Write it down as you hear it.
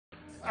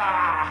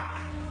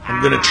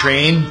I'm gonna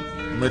train.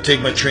 I'm gonna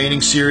take my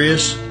training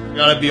serious. I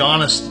gotta be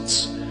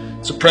honest,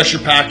 it's a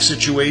pressure-packed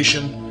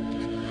situation.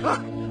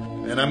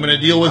 And I'm gonna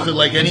deal with it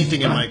like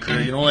anything in my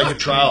career, you know, like a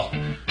trial.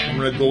 I'm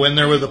gonna go in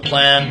there with a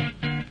plan,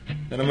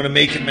 and I'm gonna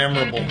make it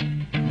memorable.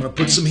 I'm gonna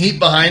put some heat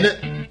behind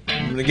it.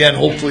 And again,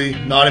 hopefully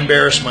not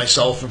embarrass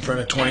myself in front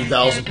of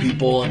 20,000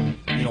 people and,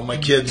 you know, my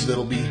kids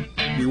that'll be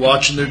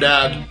watching their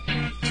dad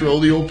throw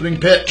the opening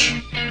pitch.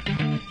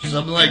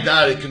 Something like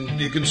that, it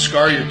can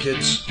scar your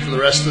kids for the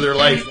rest of their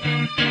life.